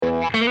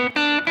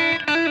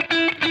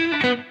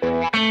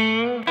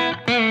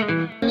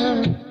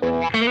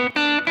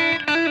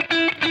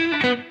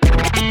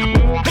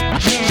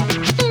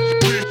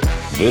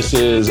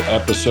This is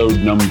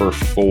episode number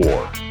 4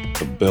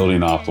 of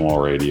Building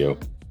Optimal Radio.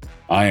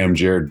 I am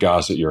Jared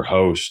Gossett, your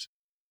host.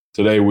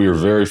 Today, we are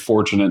very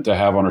fortunate to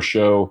have on our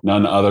show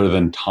none other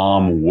than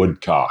Tom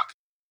Woodcock,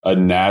 a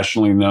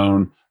nationally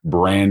known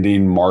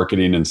branding,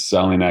 marketing, and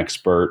selling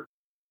expert.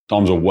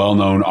 Tom's a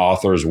well-known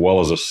author as well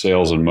as a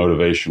sales and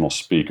motivational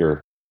speaker.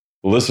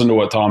 Listen to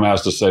what Tom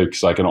has to say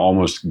because I can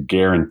almost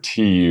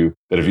guarantee you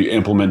that if you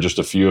implement just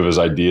a few of his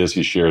ideas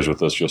he shares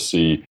with us, you'll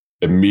see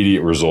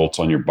immediate results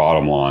on your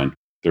bottom line.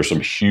 There's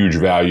some huge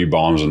value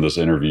bombs in this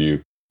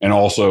interview. And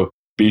also,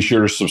 be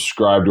sure to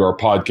subscribe to our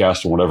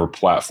podcast on whatever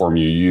platform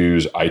you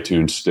use,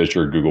 iTunes,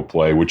 Stitcher, Google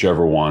Play,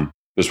 whichever one.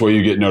 This way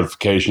you get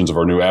notifications of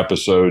our new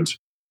episodes.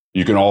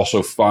 You can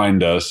also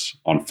find us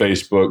on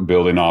Facebook,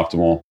 Building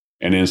Optimal,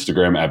 and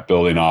Instagram at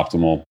Building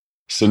Optimal.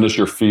 Send us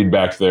your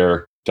feedback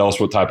there. Tell us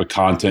what type of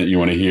content you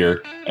want to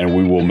hear, and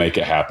we will make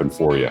it happen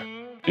for you.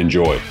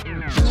 Enjoy.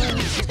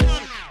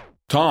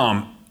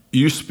 Tom,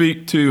 you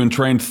speak to and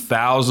train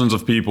thousands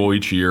of people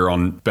each year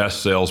on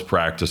best sales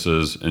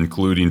practices,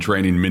 including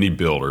training many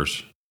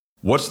builders.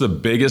 What's the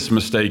biggest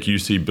mistake you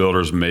see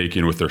builders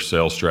making with their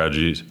sales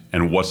strategies,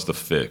 and what's the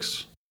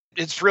fix?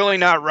 It's really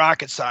not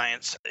rocket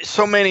science.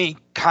 So many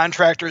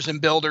contractors and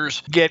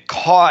builders get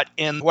caught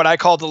in what I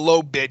call the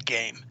low bid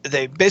game.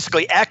 They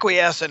basically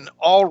acquiesce and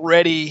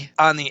already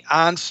on the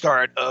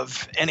onstart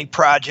of any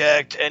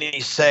project,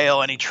 any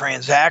sale, any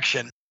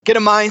transaction, get a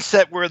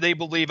mindset where they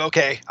believe,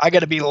 okay, I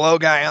got to be the low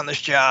guy on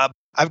this job.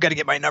 I've got to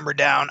get my number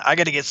down. I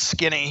got to get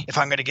skinny if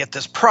I'm going to get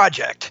this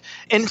project.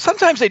 And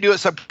sometimes they do it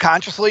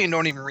subconsciously and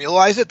don't even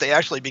realize it. They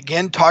actually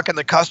begin talking to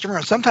the customer,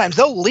 and sometimes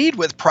they'll lead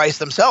with price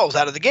themselves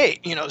out of the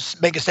gate.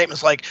 Making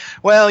statements like,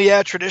 well,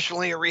 yeah,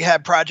 traditionally a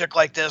rehab project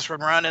like this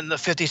would run in the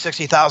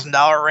 $50,000,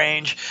 $60,000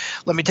 range.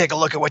 Let me take a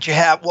look at what you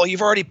have. Well,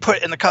 you've already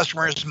put in the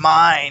customer's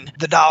mind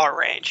the dollar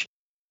range.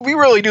 We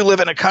really do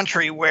live in a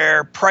country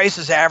where price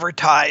is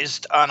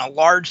advertised on a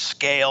large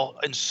scale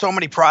in so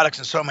many products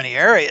in so many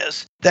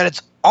areas that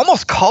it's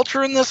almost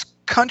culture in this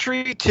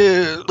country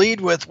to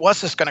lead with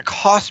what's this going to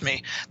cost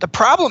me. The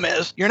problem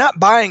is you're not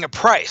buying a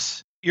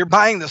price. You're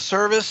buying the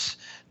service,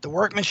 the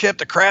workmanship,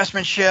 the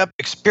craftsmanship,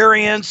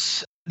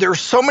 experience. There are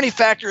so many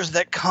factors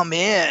that come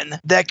in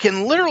that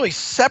can literally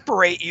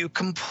separate you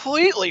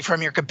completely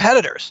from your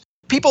competitors.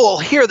 People will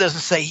hear this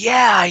and say,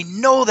 yeah, I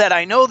know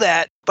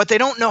that, but they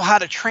don't know how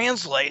to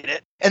translate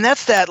it. And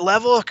that's that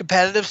level of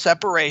competitive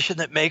separation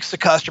that makes the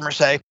customer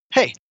say,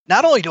 hey,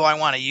 not only do I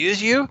want to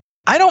use you,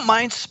 I don't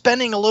mind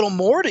spending a little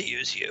more to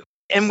use you.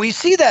 And we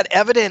see that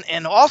evident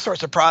in all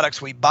sorts of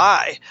products we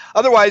buy.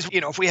 Otherwise,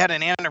 if we had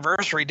an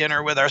anniversary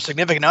dinner with our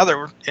significant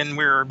other and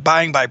we were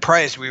buying by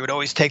price, we would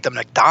always take them to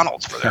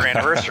McDonald's for their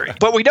anniversary.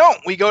 But we don't.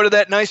 We go to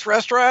that nice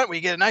restaurant, we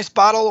get a nice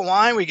bottle of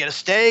wine, we get a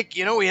steak,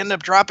 we end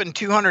up dropping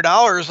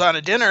 $200 on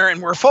a dinner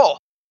and we're full.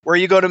 Where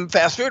you go to a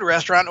fast food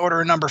restaurant, order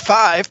a number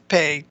 5,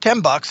 pay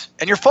 $10,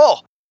 and you're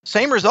full.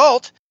 Same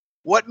result.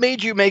 What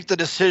made you make the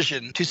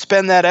decision to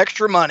spend that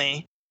extra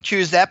money,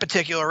 choose that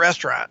particular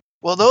restaurant?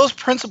 Well, those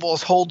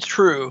principles hold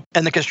true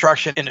in the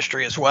construction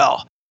industry as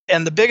well.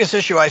 And the biggest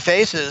issue I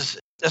face is,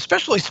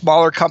 especially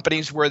smaller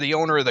companies where the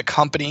owner of the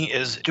company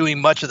is doing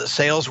much of the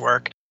sales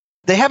work,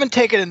 they haven't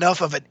taken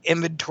enough of an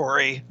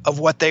inventory of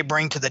what they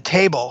bring to the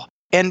table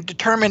and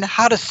determine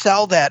how to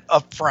sell that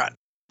up front,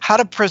 how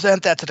to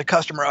present that to the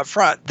customer up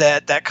front,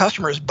 that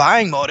customer's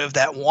buying motive,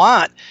 that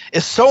want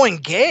is so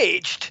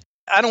engaged.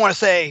 I don't want to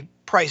say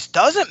price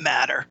doesn't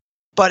matter,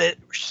 but it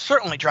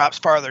certainly drops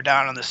farther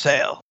down on the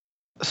sale.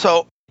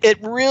 So it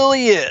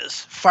really is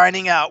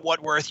finding out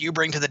what worth you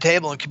bring to the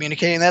table and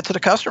communicating that to the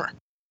customer.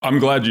 I'm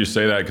glad you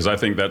say that because I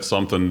think that's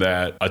something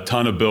that a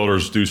ton of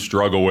builders do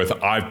struggle with.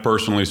 I've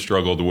personally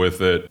struggled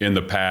with it in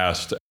the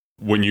past.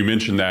 When you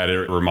mention that,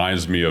 it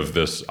reminds me of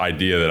this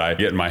idea that I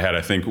get in my head.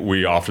 I think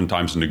we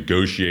oftentimes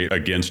negotiate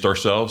against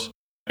ourselves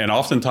and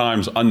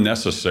oftentimes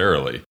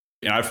unnecessarily.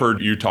 And I've heard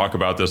you talk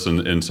about this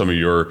in some of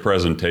your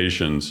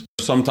presentations.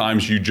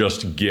 Sometimes you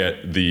just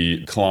get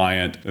the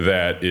client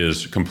that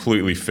is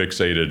completely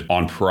fixated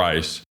on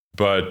price.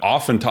 But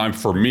oftentimes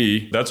for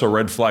me, that's a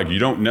red flag. You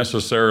don't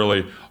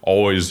necessarily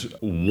always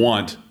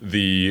want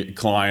the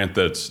client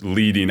that's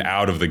leading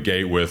out of the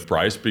gate with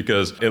price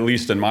because, at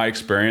least in my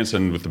experience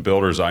and with the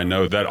builders I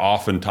know, that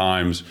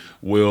oftentimes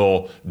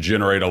will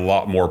generate a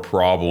lot more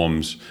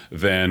problems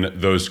than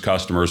those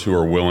customers who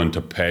are willing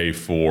to pay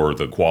for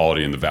the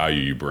quality and the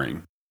value you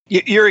bring.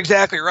 You're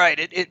exactly right.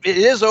 It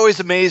is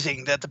always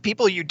amazing that the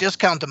people you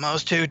discount the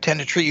most to tend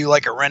to treat you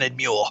like a rented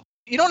mule.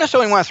 You don't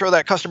necessarily want to throw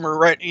that customer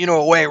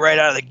away right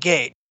out of the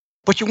gate.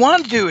 What you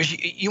want to do is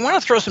you want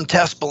to throw some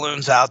test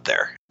balloons out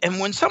there. And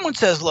when someone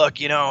says,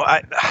 look, you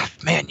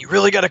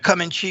really got to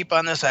come in cheap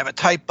on this. I have a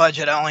tight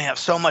budget. I only have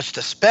so much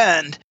to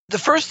spend. The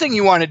first thing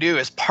you want to do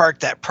is park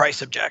that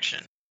price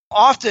objection.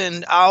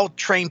 Often I'll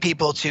train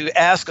people to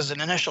ask as an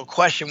initial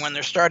question when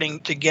they're starting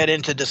to get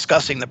into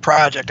discussing the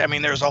project. I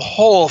mean, there's a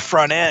whole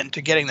front end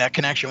to getting that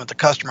connection with the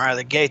customer out of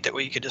the gate that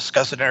we could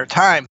discuss at our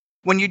time.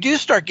 When you do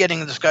start getting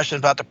the discussion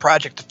about the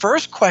project, the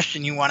first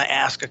question you want to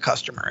ask a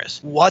customer is,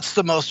 what's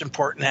the most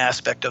important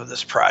aspect of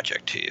this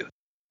project to you?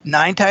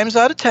 9 times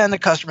out of 10, the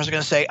customers are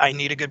going to say, I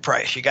need a good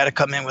price. You got to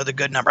come in with a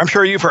good number. I'm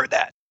sure you've heard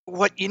that.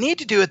 What you need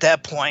to do at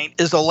that point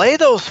is allay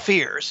those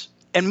fears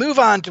and move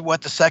on to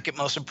what the second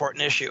most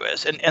important issue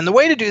is. And the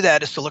way to do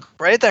that is to look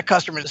right at that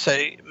customer and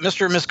say,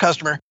 Mr. and Miss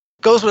Customer,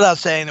 goes without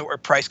saying that we're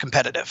price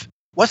competitive.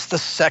 What's the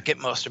second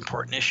most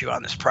important issue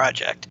on this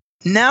project?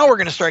 Now we're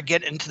going to start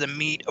getting into the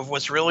meat of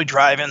what's really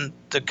driving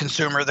the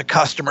consumer, the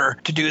customer,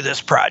 to do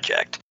this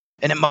project.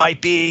 And it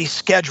might be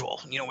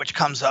schedule, which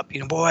comes up,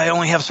 boy, I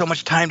only have so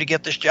much time to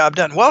get this job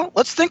done. Well,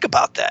 let's think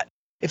about that.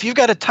 If you've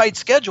got a tight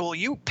schedule,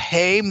 you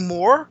pay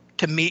more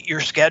to meet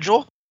your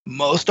schedule.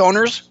 Most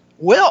owners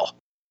will.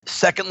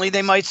 Secondly,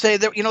 they might say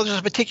that, there's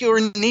a particular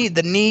need,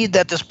 the need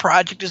that this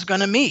project is going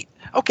to meet.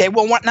 Okay,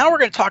 well, now we're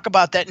going to talk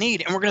about that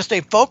need, and we're going to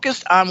stay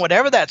focused on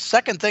whatever that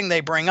second thing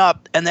they bring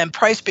up, and then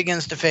price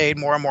begins to fade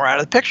more and more out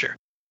of the picture.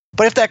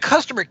 But if that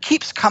customer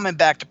keeps coming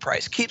back to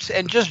price,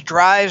 and just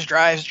drives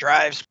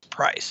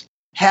price,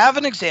 have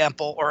an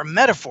example or a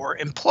metaphor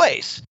in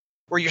place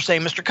where you're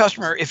saying, Mr.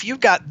 Customer, if you've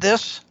got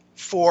this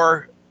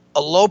for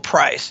a low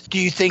price, do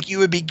you think you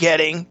would be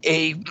getting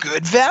a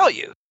good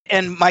value?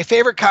 And my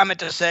favorite comment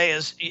to say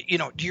is,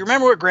 do you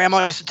remember what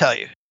grandma used to tell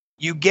you?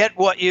 You get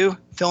what you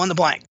fill in the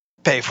blank,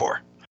 pay for.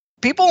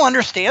 People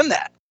understand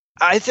that.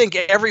 I think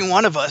every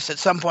one of us at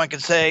some point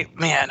could say,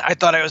 man, I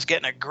thought I was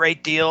getting a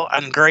great deal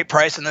on a great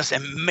price in this,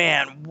 and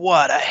man,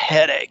 what a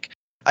headache.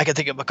 I could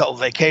think of a couple of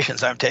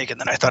vacations I've taken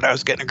that I thought I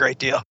was getting a great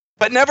deal.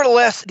 But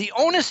nevertheless, the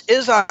onus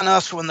is on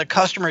us when the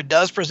customer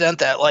does present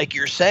that, like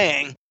you're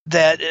saying,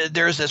 that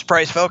there's this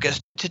price focus,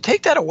 to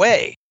take that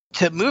away,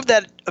 to move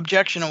that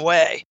objection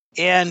away.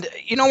 And,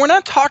 we're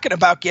not talking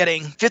about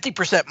getting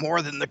 50%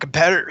 more than the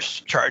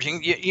competitors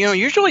charging.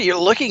 Usually you're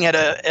looking at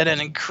an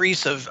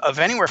increase of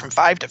anywhere from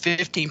 5 to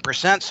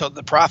 15%. So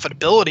the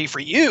profitability for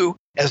you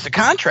as the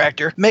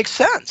contractor makes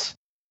sense.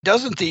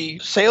 Doesn't the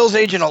sales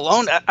agent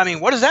alone,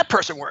 what is that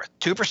person worth?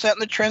 2% in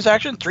the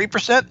transaction,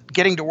 3%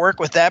 getting to work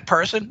with that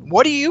person?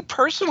 What do you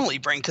personally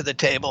bring to the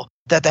table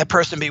that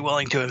person be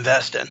willing to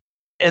invest in?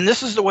 And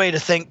this is the way to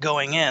think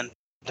going in.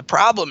 The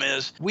problem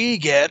is we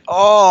get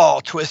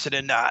all twisted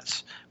in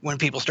knots when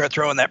people start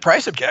throwing that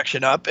price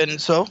objection up. And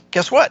so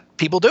guess what?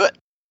 People do it.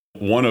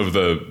 One of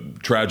the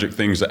tragic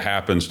things that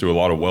happens to a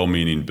lot of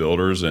well-meaning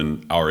builders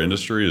in our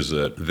industry is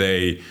that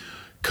they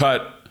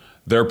cut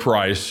their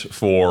price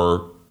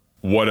for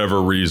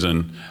whatever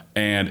reason,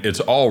 and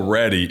it's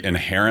already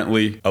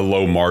inherently a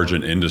low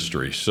margin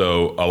industry.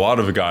 So a lot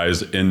of the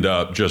guys end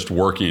up just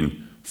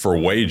working for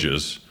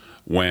wages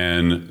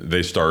when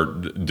they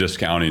start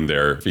discounting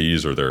their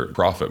fees or their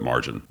profit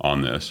margin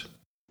on this.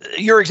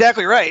 You're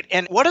exactly right.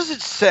 And what does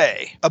it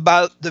say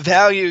about the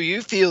value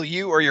you feel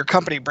you or your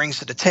company brings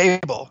to the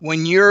table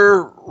when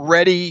you're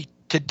ready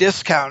to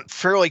discount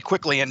fairly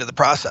quickly into the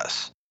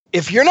process?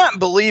 If you're not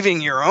believing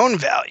your own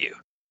value,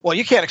 well,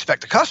 you can't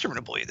expect the customer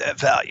to believe that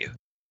value.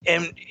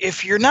 And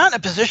if you're not in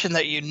a position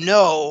that you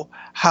know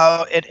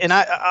how, and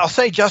I'll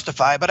say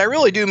justify, but I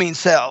really do mean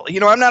sell.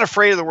 I'm not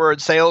afraid of the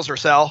word sales or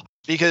sell,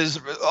 because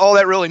all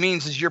that really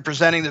means is you're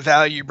presenting the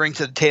value you bring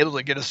to the table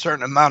to get a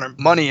certain amount of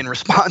money in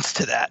response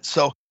to that.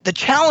 So the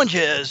challenge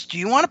is, do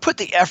you want to put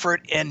the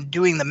effort in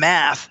doing the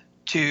math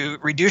to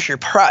reduce your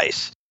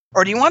price?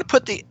 Or do you want to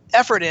put the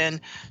effort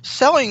in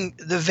selling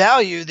the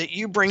value that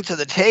you bring to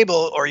the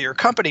table or your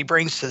company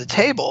brings to the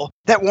table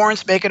that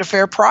warrants making a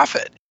fair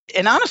profit?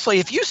 And honestly,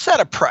 if you set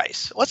a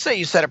price, let's say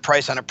you set a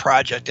price on a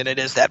project and it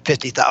is that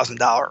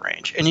 $50,000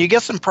 range, and you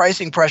get some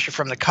pricing pressure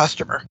from the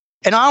customer,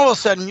 and all of a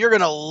sudden you're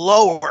going to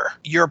lower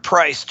your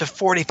price to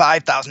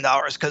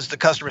 $45,000 because the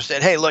customer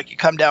said, hey, look, you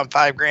come down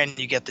 $5,000 and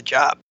you get the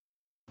job.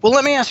 Well,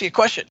 let me ask you a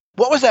question.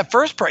 What was that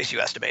first price you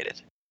estimated?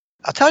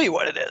 I'll tell you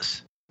what it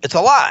is. It's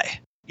a lie.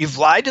 You've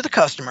lied to the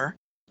customer.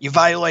 You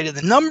violated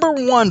the number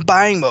one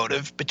buying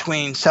motive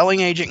between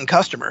selling agent and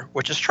customer,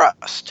 which is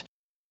trust.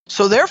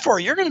 So therefore,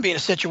 you're going to be in a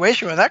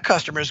situation where that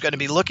customer is going to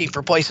be looking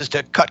for places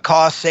to cut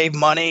costs, save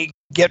money,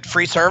 get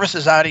free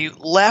services out of you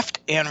left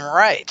and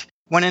right.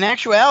 When in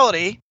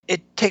actuality,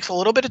 it takes a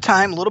little bit of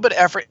time, a little bit of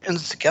effort,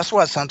 and guess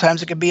what?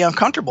 Sometimes it can be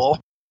uncomfortable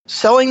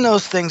selling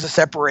those things that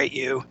separate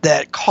you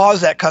that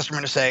cause that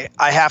customer to say,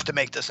 I have to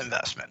make this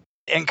investment.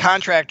 And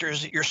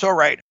contractors, you're so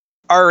right.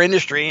 Our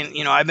industry,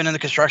 and I've been in the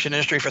construction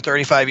industry for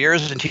 35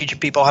 years and teaching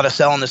people how to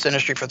sell in this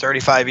industry for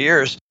 35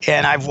 years.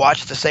 And I've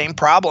watched the same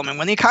problem. And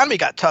when the economy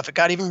got tough, it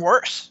got even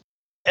worse.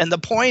 And the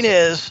point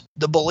is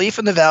the belief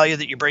in the value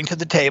that you bring to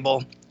the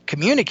table,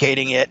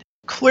 communicating it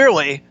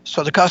clearly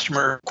so the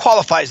customer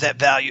qualifies that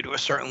value to a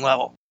certain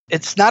level.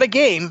 It's not a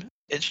game.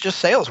 It's just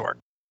sales work.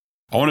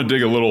 I want to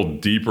dig a little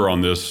deeper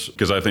on this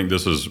because I think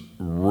this is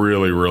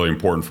really, really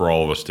important for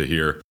all of us to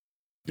hear.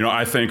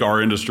 I think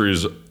our industry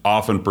is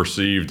often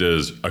perceived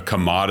as a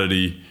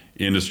commodity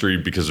industry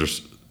because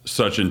there's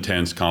such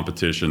intense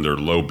competition. There are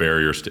low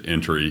barriers to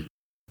entry.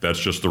 That's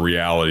just the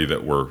reality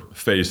that we're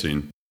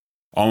facing.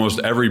 Almost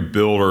every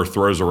builder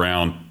throws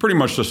around pretty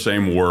much the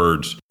same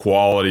words: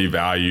 quality,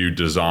 value,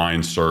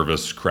 design,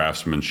 service,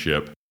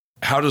 craftsmanship.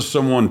 How does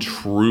someone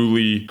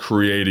truly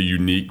create a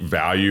unique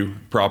value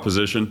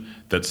proposition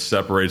that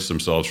separates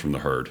themselves from the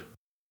herd?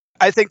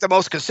 I think the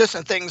most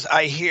consistent things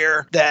I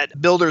hear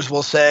that builders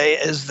will say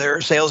is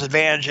their sales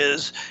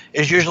advantages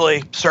is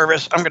usually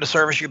service. I'm going to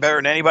service you better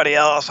than anybody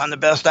else. I'm the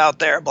best out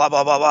there, blah,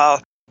 blah, blah,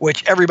 blah,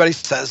 which everybody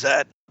says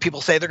that.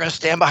 People say they're going to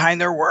stand behind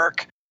their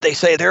work. They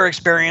say they're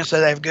experienced,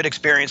 that they have good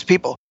experienced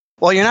people.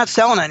 Well, you're not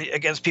selling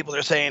against people that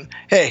are saying,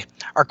 hey,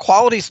 our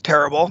quality's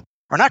terrible.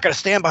 We're not going to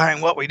stand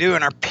behind what we do.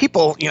 And our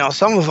people,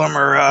 some of them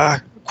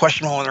are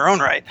questionable in their own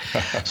right.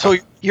 So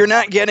you're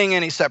not getting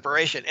any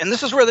separation. And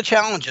this is where the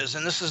challenge is.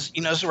 And this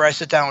is where I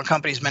sit down with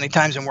companies many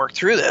times and work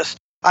through this.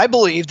 I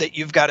believe that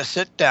you've got to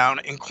sit down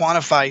and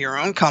quantify your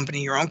own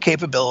company, your own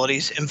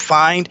capabilities, and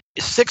find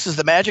 6 is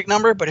the magic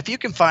number. But if you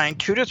can find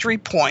 2 to 3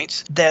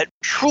 points that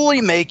truly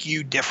make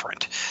you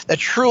different, that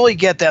truly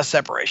get that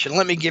separation.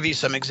 Let me give you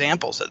some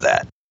examples of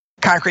that.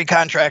 Concrete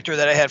contractor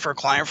that I had for a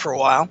client for a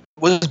while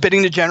was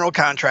bidding to general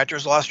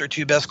contractors, lost their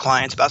 2 best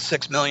clients, about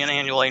 $6 million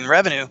annually in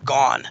revenue,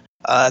 gone.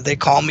 They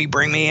call me,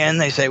 bring me in.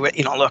 They say,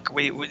 look,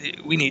 we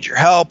need your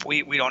help.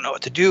 We don't know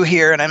what to do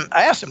here. And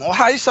I asked them, well,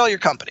 how do you sell your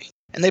company?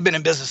 And they've been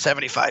in business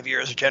 75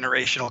 years, a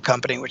generational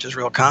company, which is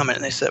real common.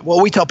 And they said,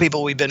 well, we tell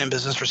people we've been in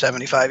business for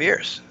 75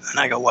 years. And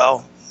I go,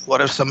 well, what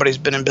if somebody's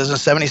been in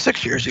business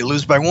 76 years? You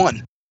lose by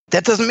 1.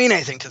 That doesn't mean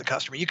anything to the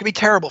customer. You can be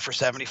terrible for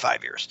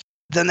 75 years.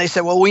 Then they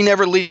said, well, we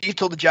never leave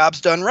till the job's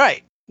done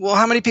right. Well,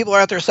 how many people are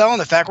out there selling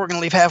the fact we're going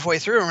to leave halfway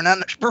through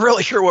and we're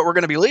really sure what we're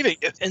going to be leaving?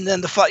 And then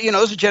it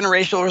was a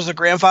generational, it was a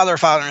grandfather,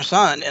 father, and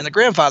son. And the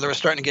grandfather was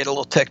starting to get a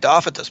little ticked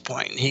off at this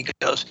point. And he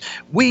goes,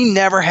 we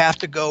never have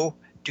to go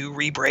do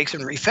re-breaks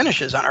and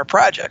refinishes on our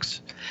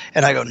projects.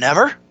 And I go,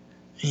 never?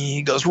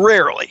 He goes,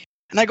 rarely.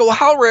 And I go, well,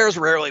 how rare is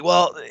rarely?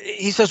 Well,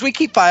 he says, we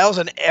keep files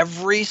on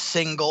every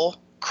single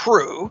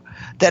crew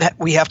that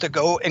we have to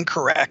go and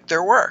correct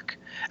their work.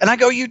 And I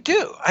go, you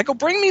do? I go,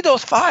 bring me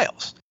those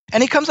files.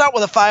 And he comes out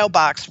with a file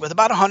box with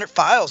about 100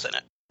 files in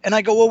it. And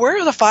I go, well, where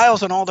are the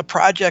files on all the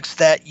projects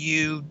that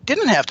you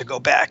didn't have to go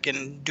back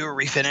and do a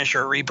refinish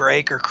or a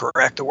re-break or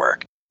correct the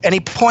work? And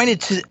he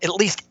pointed to at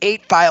least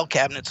 8 file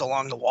cabinets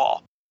along the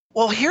wall.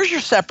 Well, here's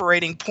your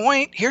separating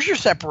point. Here's your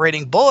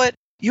separating bullet.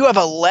 You have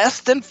a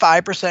less than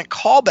 5%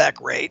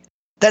 callback rate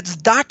that's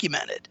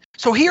documented.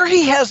 So here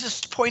he has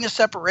this point of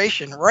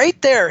separation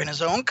right there in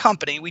his own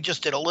company. We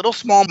just did a little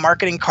small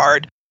marketing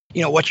card.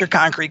 What's your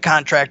concrete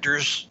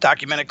contractor's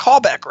documented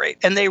callback rate?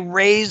 And they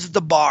raised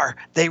the bar.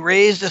 They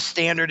raised a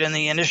standard in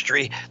the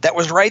industry that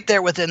was right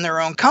there within their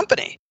own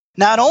company.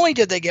 Not only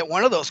did they get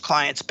one of those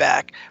clients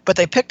back, but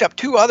they picked up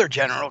 2 other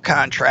general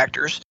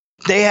contractors.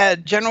 They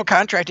had general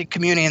contracting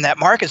community in that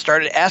market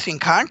started asking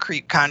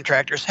concrete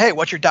contractors, hey,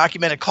 what's your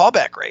documented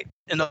callback rate?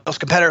 And those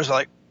competitors are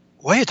like,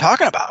 what are you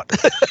talking about?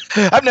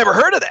 I've never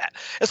heard of that.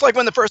 It's like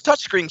when the first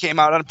touchscreen came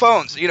out on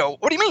phones.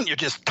 What do you mean you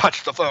just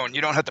touch the phone? You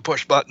don't have to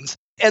push buttons.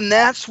 And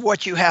that's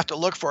what you have to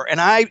look for. And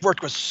I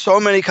worked with so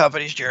many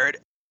companies, Jared.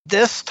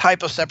 This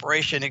type of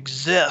separation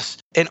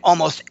exists in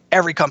almost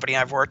every company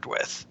I've worked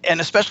with. And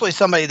especially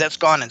somebody that's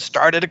gone and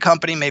started a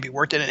company, maybe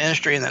worked in an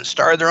industry and then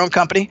started their own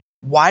company.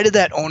 Why did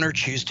that owner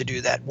choose to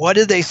do that? What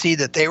did they see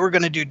that they were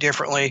going to do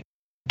differently,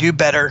 do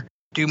better,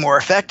 do more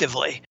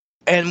effectively?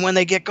 And when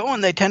they get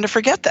going, they tend to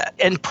forget that.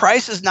 And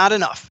price is not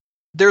enough.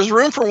 There's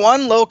room for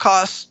one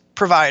low-cost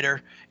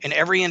provider in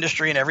every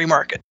industry, in every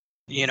market.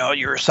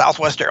 Your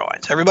Southwest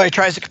Airlines. Everybody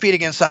tries to compete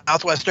against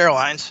Southwest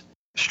Airlines,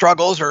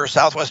 struggles, or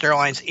Southwest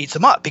Airlines eats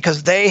them up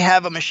because they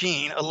have a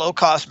machine, a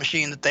low-cost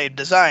machine that they've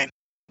designed.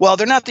 Well,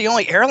 they're not the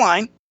only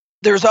airline.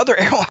 There's other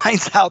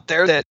airlines out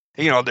there that,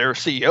 their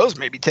CEOs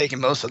may be taking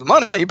most of the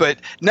money, but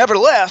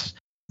nevertheless,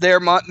 they're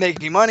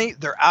making money.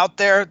 They're out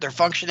there. They're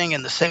functioning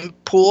in the same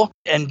pool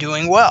and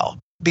doing well.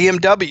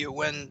 BMW,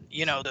 when,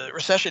 the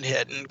recession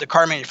hit and the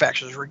car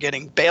manufacturers were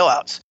getting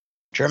bailouts,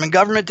 German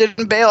government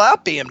didn't bail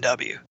out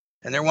BMW.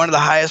 And they're one of the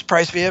highest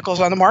priced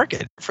vehicles on the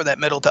market for that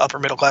middle to upper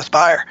middle class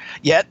buyer.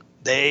 Yet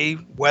they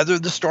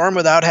weathered the storm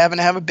without having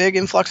to have a big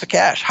influx of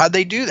cash. How'd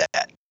they do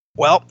that?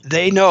 Well,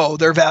 they know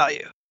their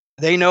value.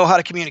 They know how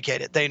to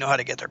communicate it. They know how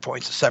to get their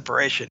points of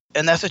separation.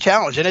 And that's a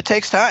challenge. And it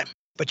takes time,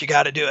 but you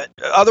got to do it.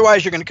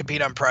 Otherwise, you're going to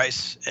compete on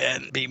price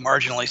and be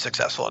marginally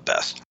successful at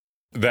best.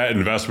 That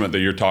investment that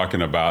you're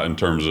talking about in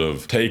terms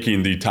of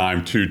taking the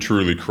time to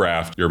truly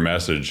craft your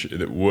message,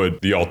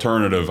 the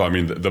alternative,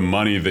 the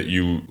money that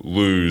you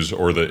lose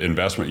or the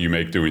investment you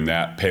make doing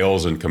that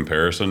pales in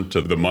comparison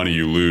to the money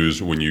you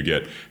lose when you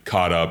get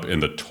caught up in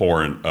the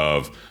torrent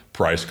of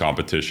price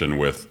competition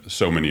with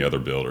so many other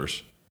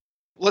builders.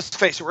 Let's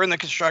face it, we're in the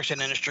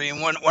construction industry, and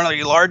one of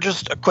the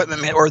largest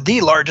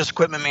the largest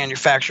equipment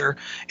manufacturer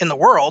in the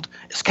world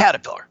is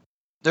Caterpillar.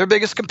 Their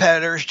biggest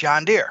competitor is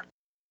John Deere.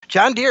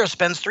 John Deere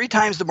spends 3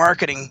 times the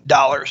marketing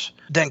dollars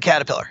than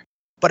Caterpillar.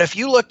 But if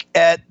you look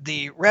at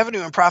the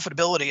revenue and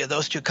profitability of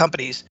those 2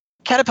 companies,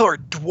 Caterpillar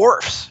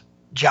dwarfs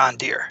John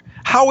Deere.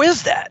 How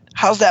is that?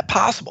 How's that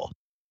possible?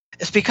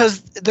 It's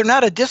because they're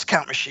not a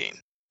discount machine.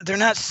 They're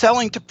not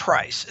selling to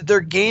price.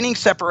 They're gaining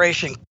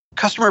separation,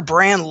 customer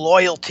brand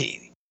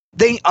loyalty.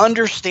 They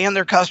understand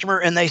their customer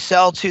and they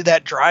sell to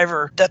that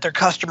driver that their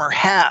customer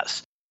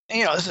has.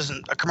 And, this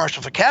isn't a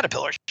commercial for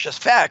Caterpillar, it's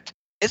just fact.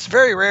 It's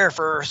very rare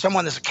for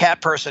someone that's a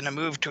cat person to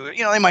move to,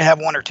 they might have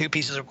one or two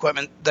pieces of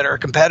equipment that are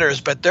competitors,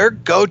 but their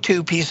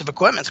go-to piece of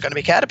equipment is going to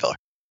be Caterpillar.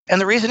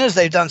 And the reason is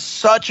they've done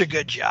such a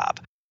good job.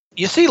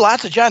 You see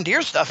lots of John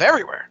Deere stuff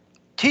everywhere.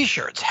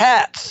 T-shirts,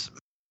 hats.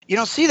 You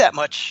don't see that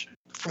much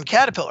from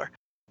Caterpillar.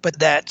 But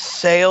that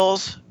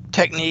sales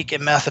technique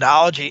and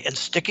methodology and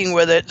sticking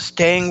with it,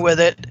 staying with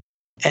it,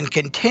 and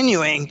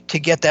continuing to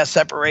get that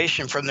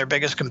separation from their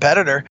biggest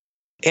competitor,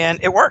 and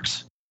it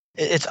works.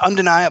 It's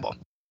undeniable.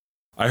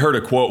 I heard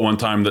a quote one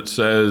time that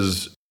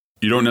says,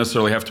 you don't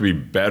necessarily have to be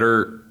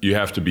better, you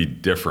have to be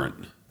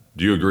different.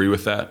 Do you agree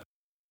with that?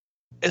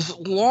 As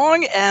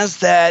long as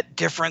that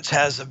difference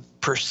has a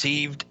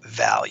perceived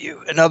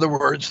value. In other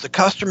words, the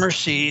customer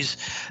sees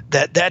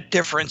that that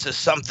difference is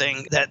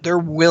something that they're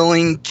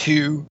willing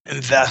to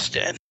invest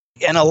in.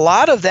 And a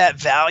lot of that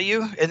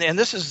value, and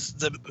this is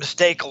the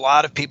mistake a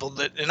lot of people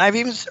that, and I've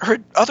even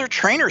heard other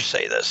trainers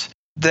say this,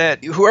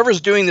 that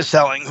whoever's doing the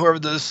selling, whoever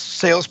the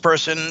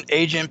salesperson,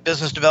 agent,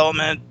 business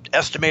development,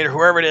 estimator,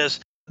 whoever it is,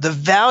 the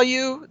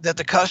value that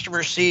the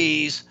customer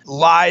sees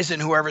lies in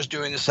whoever's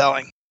doing the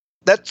selling.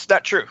 That's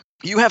not true.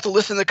 You have to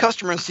listen to the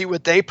customer and see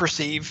what they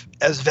perceive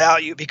as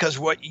value, because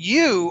what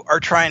you are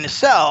trying to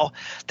sell,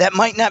 that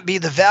might not be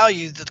the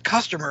value that the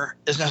customer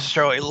is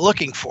necessarily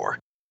looking for.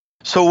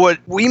 So what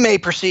we may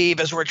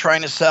perceive as we're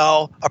trying to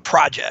sell a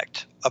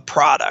project, a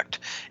product,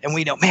 and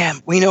we know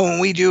when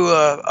we do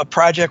a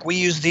project, we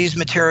use these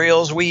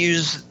materials, we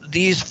use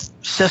these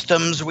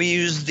systems, we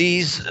use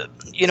these,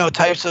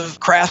 types of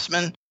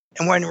craftsmen.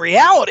 And when in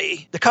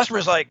reality, the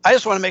customer's like, I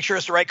just want to make sure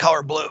it's the right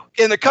color blue.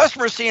 And the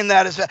customer's seeing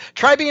that as,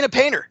 try being a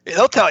painter.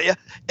 They'll tell you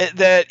that,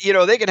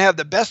 they can have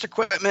the best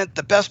equipment,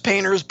 the best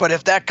painters, but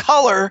if that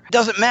color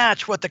doesn't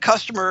match what the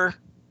customer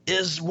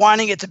is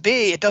wanting it to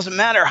be, it doesn't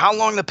matter how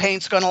long the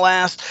paint's going to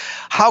last,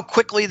 how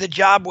quickly the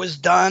job was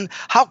done,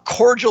 how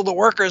cordial the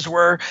workers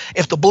were,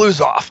 if the blue's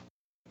off.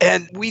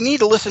 And we need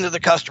to listen to the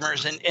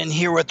customers and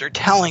hear what they're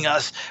telling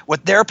us,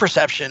 what their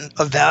perception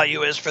of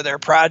value is for their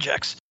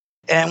projects.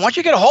 And once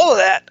you get a hold of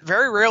that,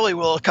 very rarely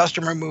will a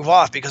customer move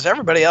off, because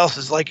everybody else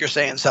is, like you're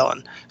saying,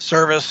 selling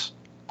service,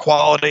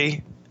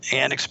 quality,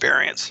 and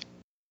experience.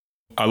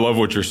 I love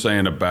what you're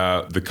saying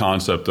about the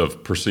concept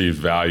of perceived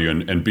value,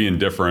 and being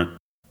different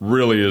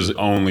really is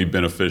only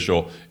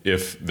beneficial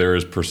if there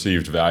is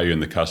perceived value in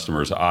the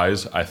customer's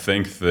eyes. I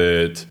think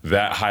that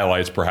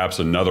highlights perhaps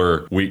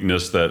another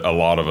weakness that a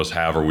lot of us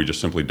have, or we just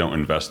simply don't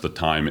invest the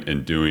time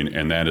in doing,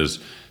 and that is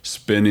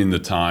spending the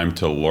time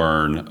to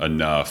learn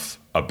enough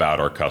about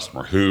our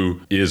customer.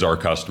 Who is our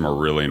customer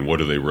really, and what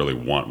do they really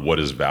want? What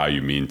does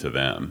value mean to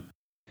them?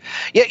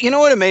 Yeah, you know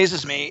what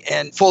amazes me,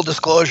 and full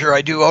disclosure,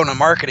 I do own a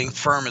marketing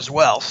firm as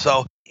well.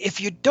 So if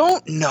you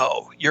don't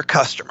know your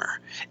customer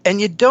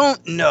and you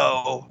don't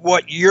know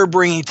what you're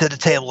bringing to the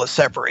table that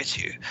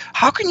separates you,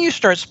 how can you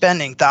start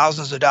spending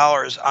thousands of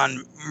dollars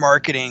on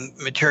marketing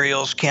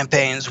materials,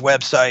 campaigns,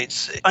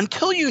 websites,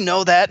 until you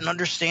know that and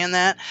understand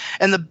that?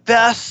 And the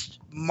best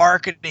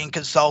marketing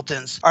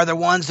consultants are the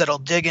ones that'll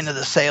dig into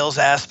the sales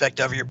aspect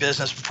of your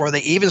business before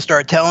they even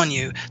start telling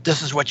you,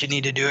 this is what you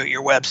need to do at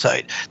your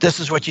website. This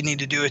is what you need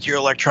to do with your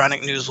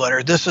electronic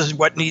newsletter. This is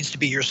what needs to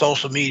be your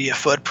social media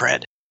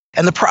footprint.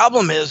 And the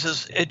problem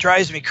is it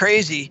drives me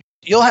crazy.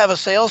 You'll have a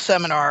sales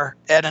seminar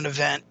at an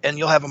event and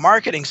you'll have a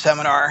marketing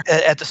seminar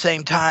at the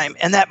same time,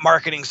 and that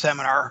marketing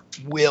seminar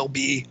will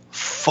be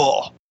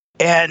full.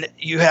 And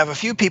you have a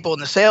few people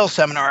in the sales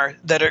seminar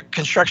that are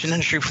construction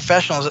industry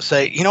professionals that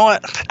say, you know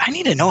what, I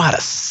need to know how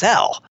to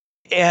sell.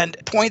 And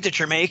the point that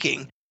you're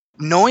making,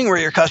 knowing where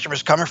your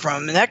customer's coming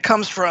from, and that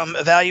comes from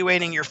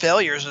evaluating your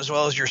failures as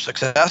well as your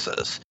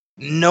successes.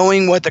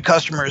 Knowing what the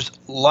customers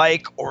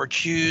like or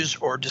choose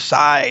or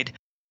decide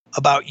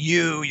about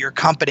you, your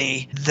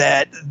company,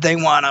 that they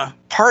want to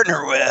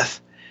partner with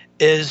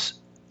is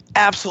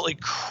absolutely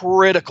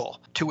critical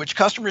to which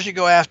customers you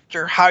go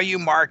after, how you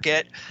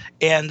market,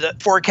 and the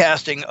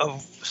forecasting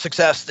of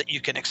success that you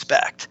can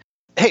expect.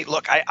 Hey,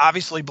 look, I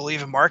obviously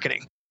believe in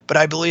marketing, but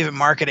I believe in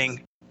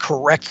marketing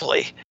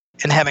correctly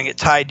and having it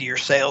tied to your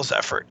sales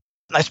effort.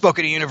 I spoke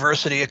at a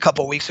university a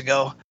couple weeks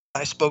ago.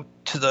 I spoke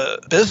to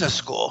the business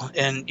school,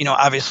 and,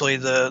 obviously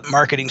the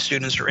marketing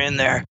students were in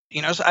there.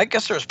 So I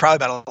guess there was probably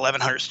about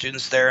 1,100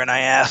 students there, and I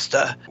asked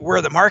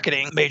where the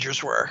marketing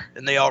majors were,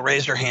 and they all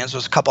raised their hands. It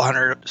was a couple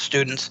hundred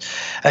students.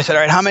 I said,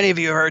 all right, how many of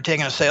you are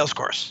taking a sales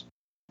course?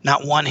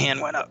 Not one hand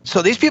went up.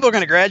 So these people are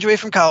going to graduate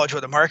from college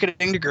with a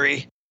marketing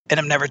degree and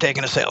have never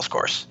taken a sales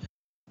course.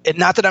 And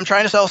not that I'm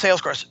trying to sell a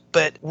sales course,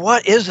 but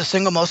what is the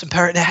single most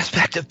important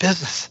aspect of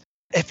business?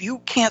 If you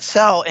can't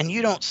sell and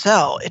you don't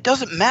sell, it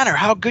doesn't matter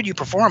how good you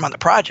perform on the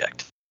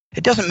project.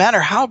 It doesn't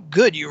matter how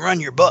good you run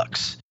your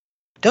books.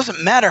 It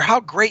doesn't matter how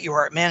great you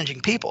are at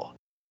managing people.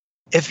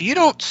 If you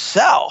don't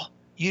sell,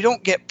 you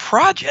don't get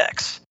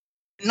projects.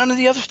 None of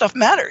the other stuff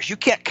matters. You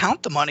can't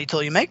count the money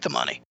till you make the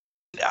money.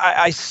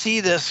 I see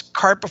this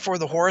cart before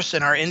the horse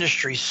in our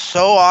industry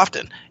so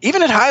often,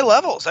 even at high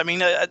levels. I mean,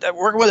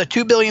 working with a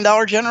 $2 billion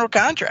general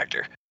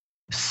contractor,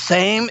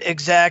 same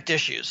exact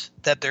issues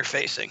that they're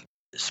facing.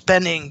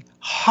 spending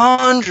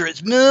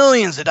hundreds,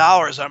 millions of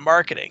dollars on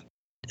marketing.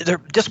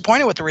 They're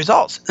disappointed with the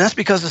results. And that's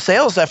because the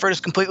sales effort is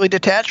completely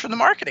detached from the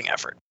marketing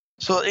effort.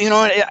 So,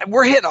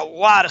 we're hitting a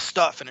lot of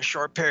stuff in a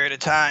short period of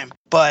time,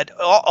 but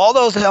all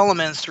those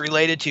elements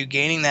related to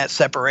gaining that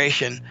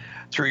separation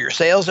through your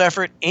sales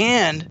effort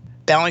and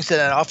balancing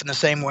it off in the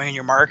same way in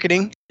your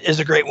marketing is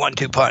a great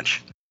 1-2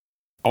 punch.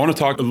 I want to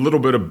talk a little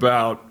bit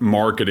about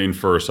marketing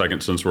for a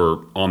second since we're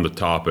on the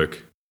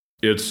topic.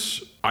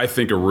 It's, I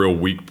think, a real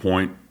weak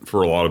point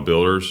for a lot of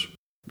builders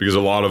because a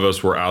lot of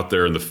us were out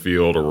there in the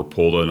field or were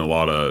pulled in a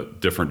lot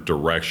of different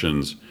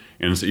directions,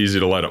 and it's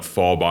easy to let it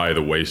fall by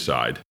the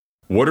wayside.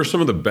 What are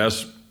some of the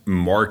best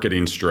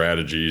marketing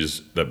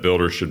strategies that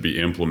builders should be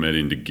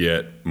implementing to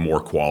get more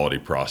quality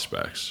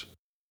prospects?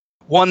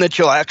 One that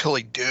you'll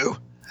actually do.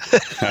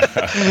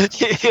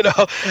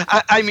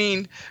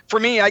 For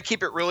me, I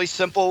keep it really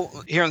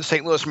simple. Here in the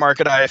St. Louis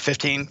market, I have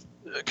 15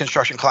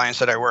 construction clients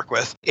that I work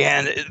with,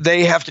 and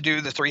they have to do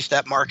the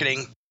 3-step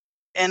marketing.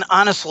 And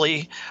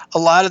honestly, a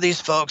lot of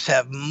these folks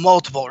have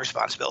multiple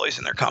responsibilities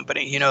in their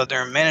company.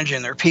 They're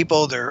managing their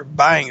people, they're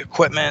buying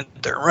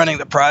equipment, they're running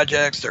the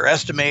projects, they're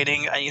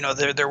estimating,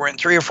 they're wearing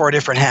 3 or 4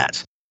 different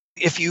hats.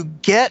 If you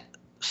get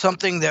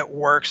something that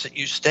works that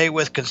you stay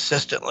with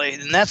consistently,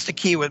 and that's the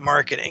key with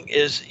marketing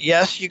is,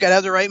 yes, you got to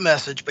have the right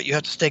message, but you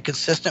have to stay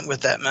consistent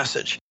with that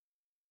message.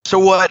 So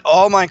what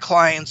all my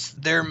clients,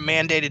 they're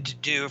mandated to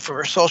do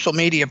for a social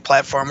media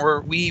platform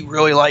where we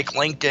really like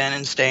LinkedIn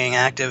and staying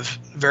active,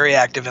 very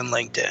active in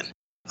LinkedIn.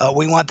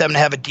 We want them to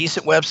have a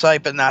decent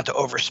website, but not to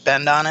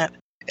overspend on it.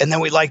 And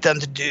then we like them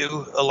to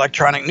do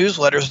electronic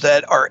newsletters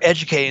that are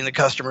educating the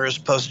customer as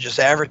opposed to just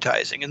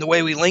advertising. And the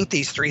way we link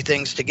these 3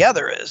 things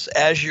together is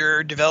as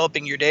you're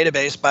developing your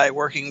database by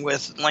working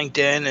with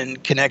LinkedIn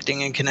and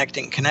connecting,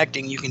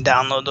 you can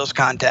download those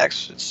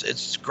contacts.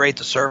 It's great.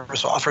 The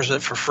service offers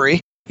it for free.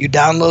 You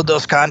download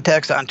those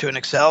contacts onto an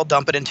Excel,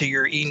 dump it into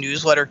your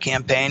e-newsletter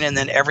campaign, and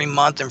then every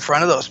month in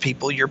front of those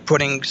people, you're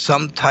putting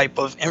some type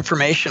of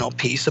informational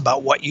piece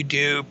about what you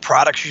do,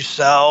 products you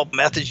sell,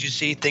 methods you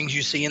see, things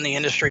you see in the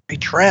industry,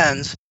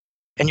 trends,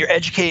 and you're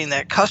educating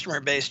that customer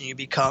base and you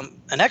become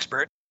an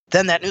expert.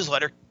 Then that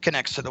newsletter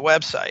connects to the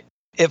website.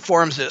 It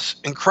forms this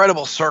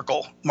incredible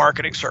circle,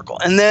 marketing circle.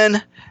 And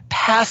then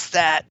past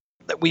that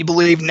we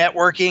believe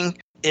networking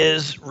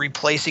is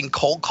replacing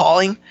cold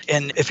calling.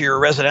 And if you're a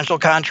residential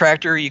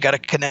contractor, you got to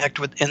connect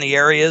in the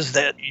areas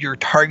that you're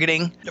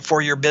targeting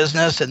for your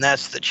business. And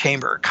that's the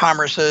Chamber of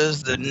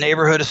Commerce's, the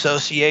neighborhood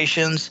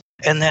associations.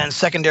 And then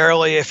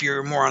secondarily, if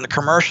you're more on the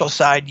commercial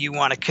side, you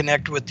want to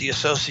connect with the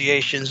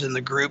associations and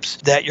the groups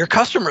that your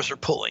customers are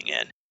pulling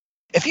in.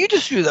 If you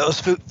just do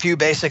those few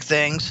basic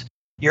things,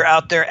 you're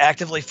out there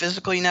actively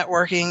physically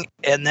networking,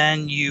 and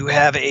then you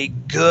have a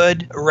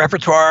good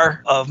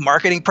repertoire of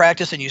marketing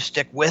practice and you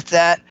stick with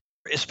that,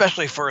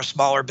 especially for a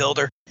smaller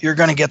builder, you're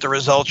going to get the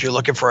results you're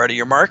looking for out of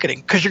your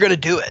marketing because you're going to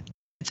do it.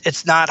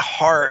 It's not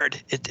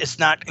hard. It's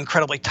not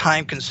incredibly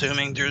time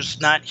consuming. There's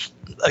not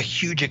a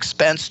huge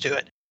expense to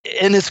it.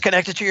 And it's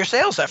connected to your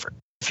sales effort.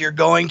 If you're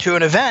going to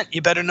an event,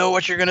 you better know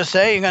what you're going to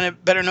say. You're going to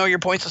better know your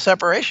points of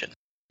separation.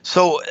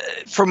 So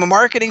from a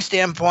marketing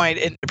standpoint,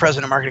 and the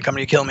president of a marketing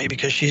company killed me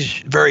because she's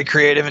very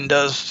creative and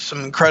does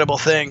some incredible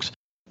things.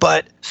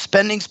 But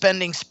spending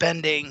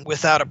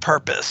without a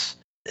purpose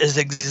is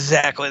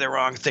exactly the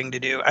wrong thing to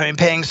do. I mean,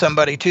 paying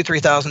somebody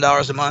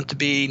 $2,000-$3,000 a month to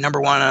be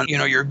number one on,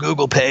 your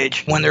Google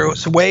page, when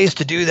there's ways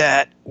to do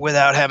that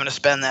without having to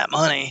spend that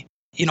money,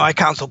 I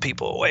counsel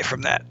people away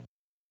from that.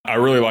 I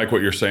really like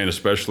what you're saying,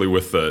 especially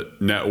with the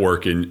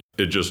networking.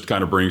 It just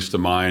kind of brings to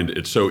mind,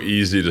 it's so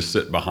easy to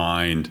sit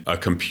behind a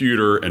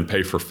computer and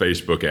pay for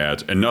Facebook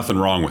ads, and nothing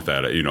wrong with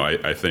that.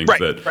 I think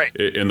that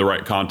in the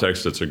right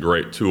context, it's a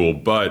great tool.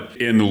 But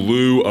in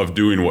lieu of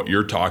doing what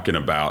you're talking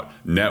about,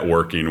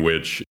 networking,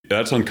 which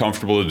that's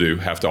uncomfortable to do,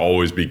 have to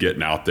always be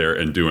getting out there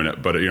and doing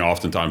it. But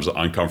oftentimes the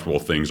uncomfortable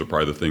things are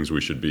probably the things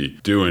we should be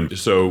doing.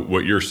 So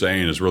what you're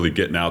saying is really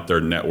getting out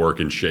there,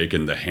 networking,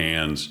 shaking the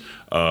hands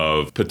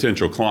of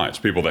potential clients,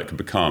 people that could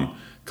become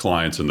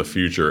clients in the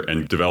future,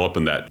 and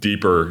developing that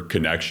deeper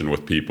connection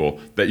with people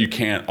that you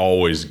can't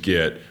always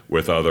get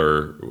with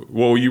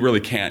you really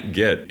can't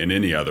get in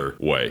any other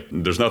way.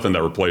 There's nothing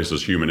that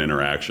replaces human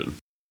interaction.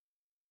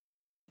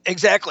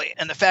 Exactly.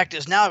 And the fact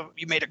is, now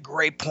you made a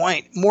great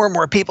point. More and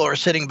more people are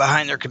sitting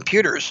behind their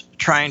computers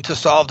trying to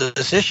solve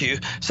this issue.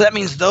 So that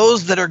means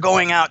those that are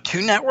going out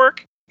to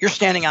network, you're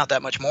standing out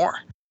that much more.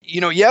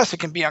 Yes, it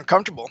can be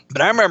uncomfortable,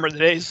 but I remember the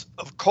days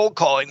of cold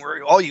calling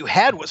where all you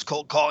had was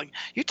cold calling.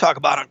 You talk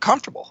about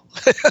uncomfortable.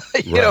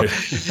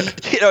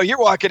 You're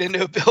walking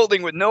into a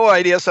building with no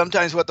idea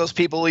sometimes what those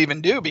people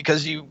even do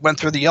because you went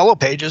through the yellow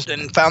pages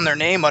and found their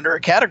name under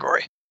a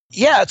category.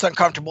 Yeah, it's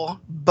uncomfortable,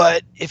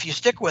 but if you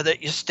stick with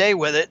it, you stay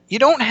with it. You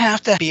don't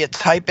have to be a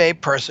type A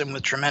person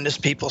with tremendous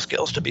people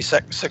skills to be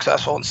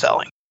successful in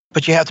selling,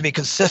 but you have to be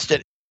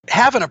consistent,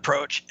 have an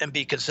approach, and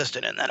be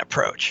consistent in that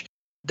approach.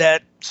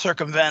 That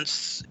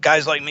circumvents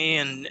guys like me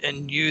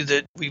and you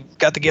that we've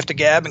got the gift of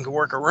gab and can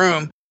work a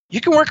room. You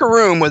can work a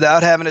room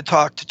without having to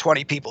talk to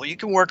 20 people. You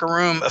can work a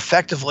room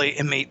effectively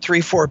and meet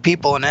 3-4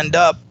 people and end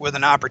up with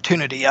an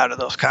opportunity out of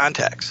those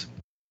contacts.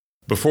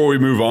 Before we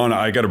move on,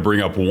 I got to bring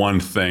up one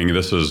thing.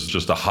 This is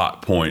just a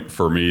hot point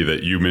for me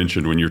that you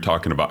mentioned when you're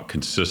talking about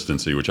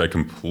consistency, which I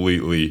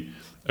completely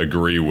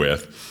agree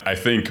with. I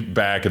think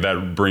back,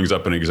 that brings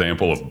up an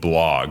example of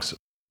blogs.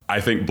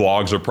 I think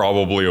blogs are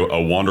probably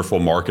a wonderful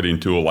marketing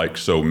tool like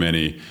so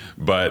many,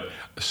 but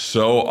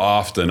so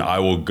often I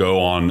will go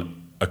on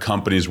a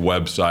company's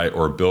website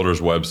or a builder's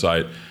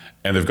website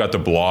and they've got the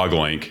blog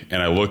link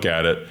and I look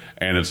at it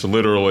and it's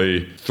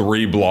literally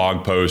 3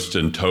 blog posts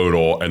in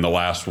total and the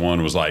last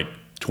one was like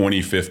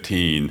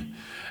 2015.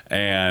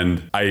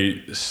 And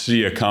I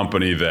see a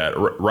company that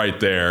right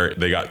there,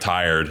 they got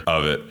tired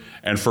of it.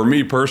 And for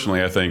me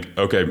personally, I think,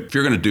 okay, if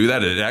you're going to do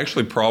that, it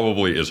actually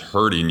probably is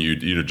hurting you.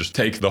 You know, just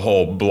take the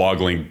whole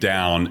blog link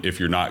down if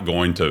you're not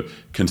going to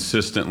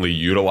consistently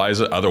utilize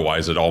it.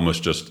 Otherwise, it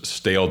almost just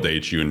stale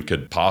dates you and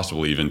could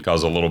possibly even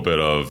cause a little bit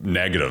of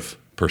negative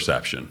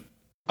perception.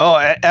 Oh,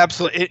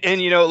 absolutely.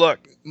 And, look,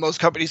 most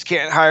companies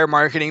can't hire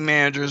marketing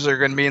managers. They're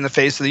going to be in the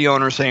face of the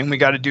owner saying, we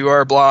got to do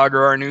our blog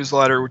or our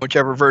newsletter,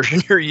 whichever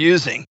version you're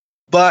using.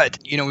 But,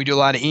 we do a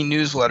lot of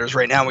e-newsletters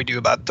right now. We do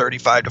about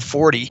 35 to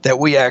 40 that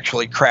we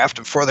actually craft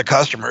for the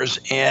customers.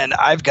 And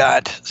I've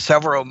got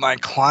several of my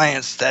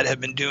clients that have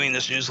been doing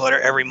this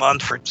newsletter every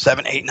month for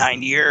 7, 8,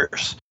 9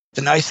 years.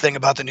 The nice thing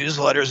about the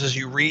newsletters is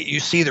you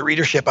see the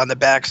readership on the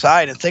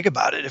backside and think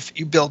about it. If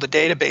you build a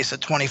database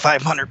of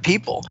 2,500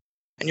 people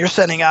and you're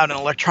sending out an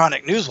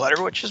electronic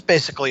newsletter, which is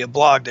basically a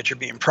blog that you're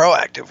being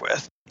proactive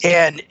with,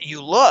 and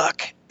you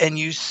look and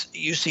you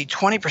see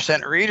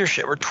 20%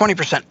 readership or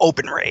 20%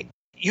 open rate.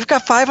 You've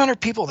got 500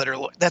 people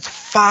that's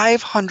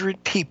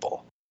 500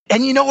 people.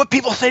 And you know what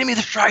people say to me?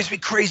 This drives me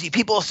crazy.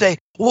 People will say,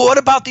 well, what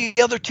about the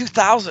other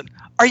 2,000?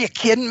 Are you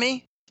kidding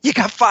me? You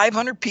got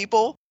 500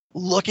 people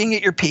looking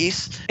at your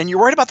piece and you're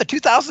worried about the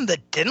 2,000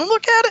 that didn't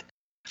look at it?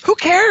 Who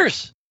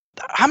cares?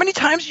 How many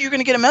times are you going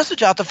to get a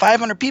message out to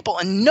 500 people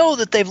and know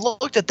that they've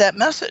looked at that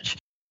message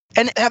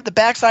and have the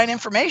backside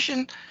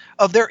information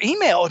of their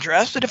email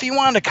address that if you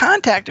wanted to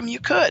contact them, you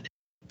could?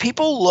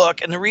 People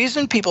look, and the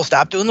reason people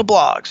stop doing the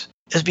blogs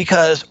is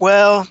because,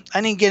 well,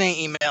 I didn't get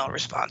any email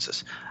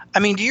responses. I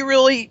mean, do you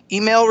really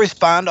email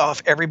respond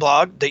off every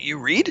blog that you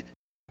read?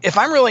 If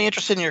I'm really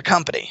interested in your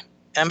company,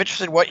 and I'm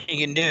interested in what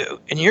you can do,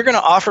 and you're going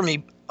to offer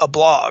me a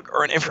blog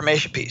or an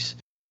information piece,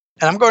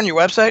 and I'm going to your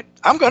website,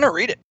 I'm going to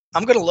read it.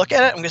 I'm going to look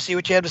at it. I'm going to see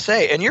what you have to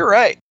say. And you're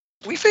right.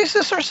 We face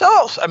this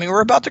ourselves. I mean,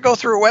 we're about to go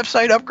through a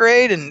website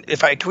upgrade, and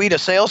if I tweet a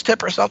sales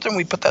tip or something,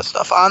 we put that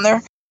stuff on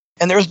there.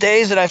 And there's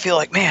days that I feel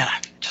like, man,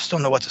 I just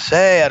don't know what to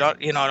say. I don't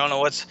know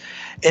what's,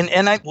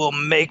 and I will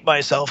make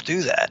myself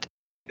do that.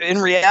 In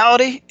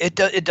reality, it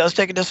does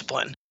take a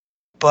discipline.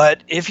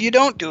 But if you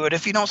don't do it,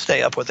 if you don't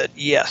stay up with it,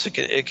 yes,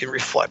 it can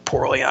reflect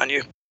poorly on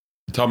you.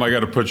 Tom, I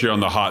got to put you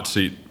on the hot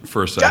seat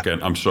for a second.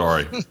 Yeah. I'm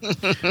sorry.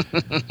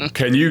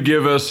 Can you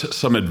give us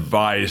some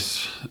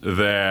advice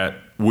that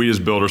we as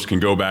builders can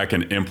go back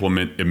and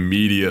implement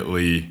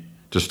immediately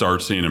to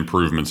start seeing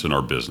improvements in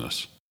our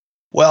business?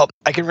 Well,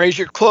 I can raise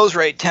your close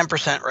rate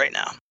 10% right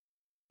now.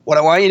 What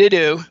I want you to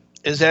do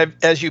is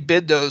as you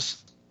bid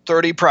those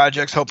 30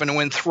 projects, hoping to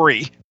win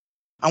 3,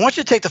 I want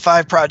you to take the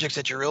 5 projects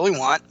that you really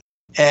want.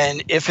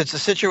 And if it's a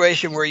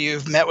situation where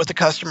you've met with the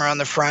customer on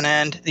the front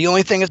end, the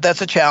only thing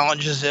that's a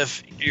challenge is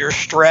if your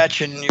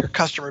stretch and your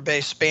customer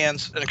base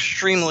spans an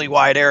extremely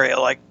wide area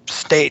like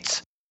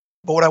states.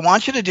 But what I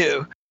want you to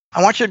do,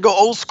 I want you to go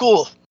old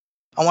school.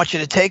 I want you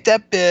to take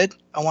that bid.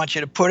 I want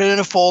you to put it in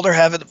a folder,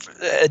 have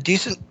a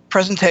decent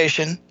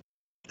presentation,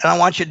 and I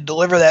want you to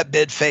deliver that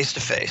bid face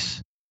to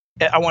face.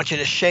 I want you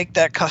to shake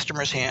that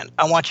customer's hand.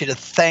 I want you to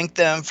thank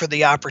them for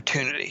the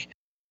opportunity.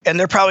 And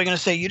they're probably going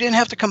to say, you didn't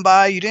have to come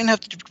by. You didn't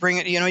have to bring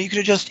it. You could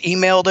have just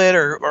emailed it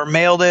or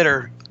mailed it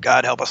or,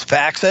 God help us,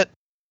 fax it.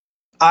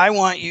 I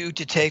want you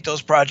to take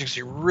those projects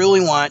you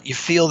really want. You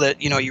feel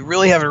that, you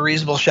really have a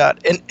reasonable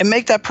shot and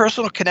make that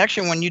personal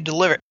connection when you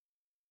deliver it.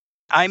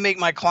 I make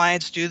my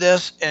clients do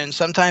this, and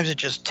sometimes it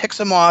just ticks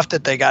them off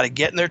that they got to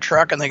get in their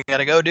truck and they got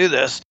to go do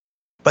this.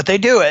 But they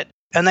do it,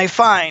 and they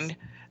find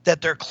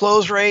that their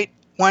close rate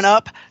went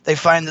up. They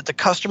find that the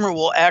customer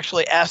will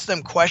actually ask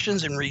them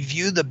questions and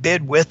review the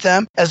bid with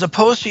them, as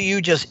opposed to you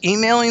just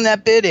emailing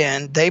that bid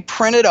in. They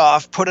print it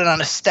off, put it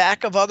on a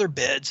stack of other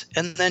bids,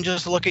 and then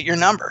just look at your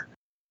number.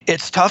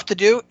 It's tough to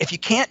do. If you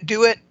can't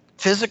do it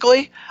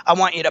physically, I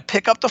want you to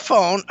pick up the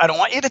phone. I don't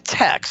want you to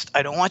text.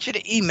 I don't want you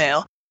to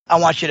email. I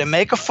want you to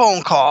make a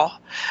phone call,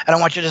 and I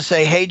want you to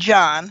say, hey,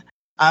 John,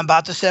 I'm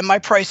about to send my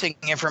pricing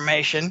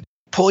information.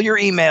 Pull your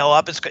email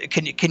up.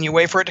 Can you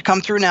wait for it to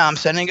come through now? I'm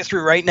sending it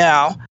through right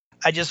now.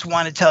 I just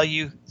want to tell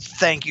you,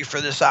 thank you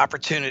for this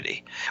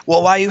opportunity.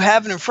 Well, while you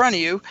have it in front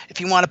of you, if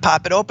you want to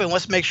pop it open,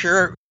 let's make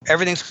sure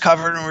everything's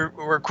covered and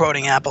we're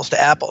quoting apples to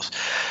apples.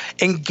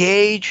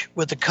 Engage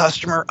with the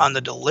customer on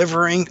the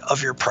delivering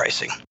of your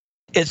pricing.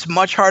 It's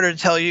much harder to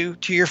tell you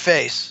to your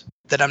face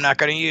that I'm not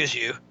going to use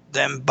you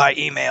than by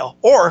email,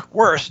 or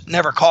worse,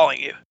 never calling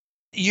you.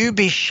 You'd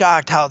be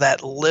shocked how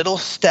that little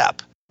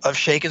step of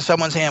shaking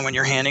someone's hand when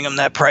you're handing them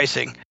that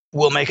pricing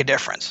will make a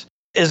difference.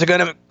 Is it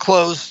going to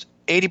close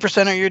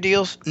 80% of your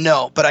deals?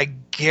 No, but I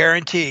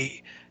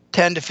guarantee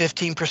 10 to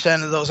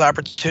 15% of those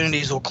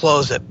opportunities will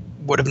close that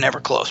would have never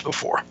closed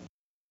before.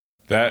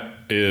 That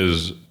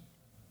is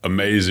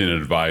amazing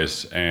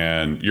advice,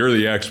 and you're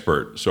the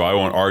expert, so I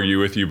won't argue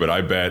with you, but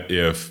I bet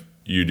if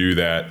you do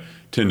that,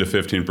 10 to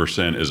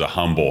 15% is a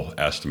humble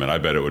estimate. I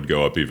bet it would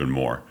go up even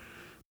more.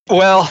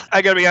 Well,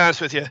 I got to be honest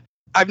with you.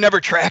 I've never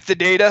tracked the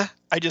data.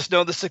 I just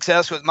know the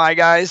success with my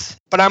guys,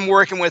 but I'm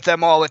working with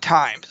them all the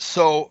time.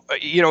 So,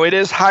 it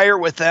is higher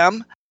with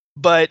them,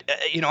 but,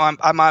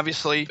 I'm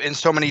obviously in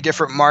so many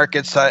different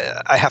markets.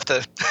 I have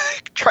to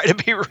try to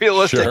be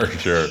realistic.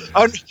 Sure.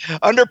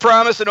 Under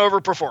promise and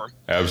over perform.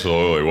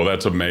 Absolutely. Well,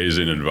 that's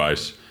amazing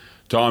advice.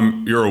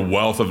 Tom, you're a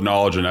wealth of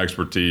knowledge and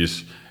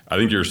expertise. I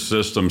think your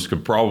systems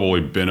could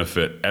probably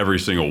benefit every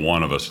single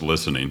one of us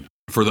listening.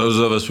 For those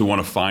of us who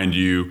want to find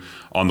you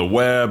on the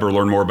web or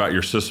learn more about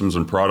your systems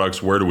and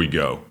products, where do we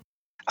go?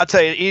 I'll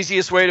tell you the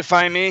easiest way to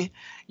find me.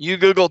 You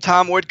Google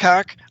Tom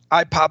Woodcock,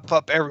 I pop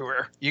up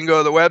everywhere. You can go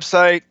to the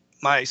website.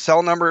 My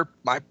cell number,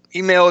 my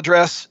email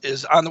address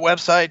is on the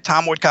website,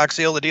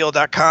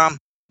 tomwoodcocksealthedeal.com.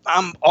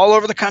 I'm all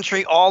over the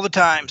country all the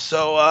time.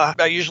 So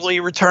I usually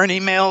return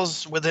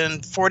emails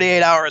within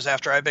 48 hours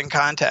after I've been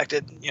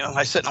contacted.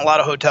 I sit in a lot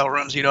of hotel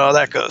rooms. You know how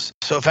that goes.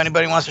 So if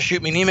anybody wants to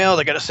shoot me an email,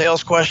 they got a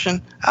sales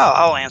question,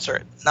 I'll answer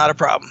it. Not a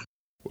problem.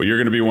 Well, you're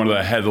going to be one of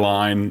the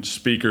headline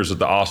speakers at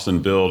the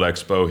Austin Build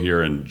Expo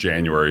here in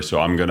January.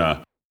 So I'm going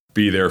to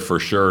be there for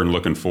sure and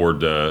looking forward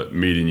to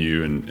meeting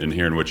you and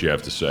hearing what you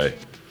have to say.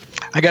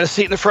 I got a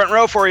seat in the front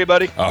row for you,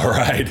 buddy. All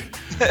right.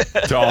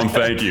 Tom,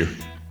 thank you.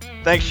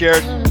 Thanks,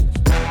 Jared.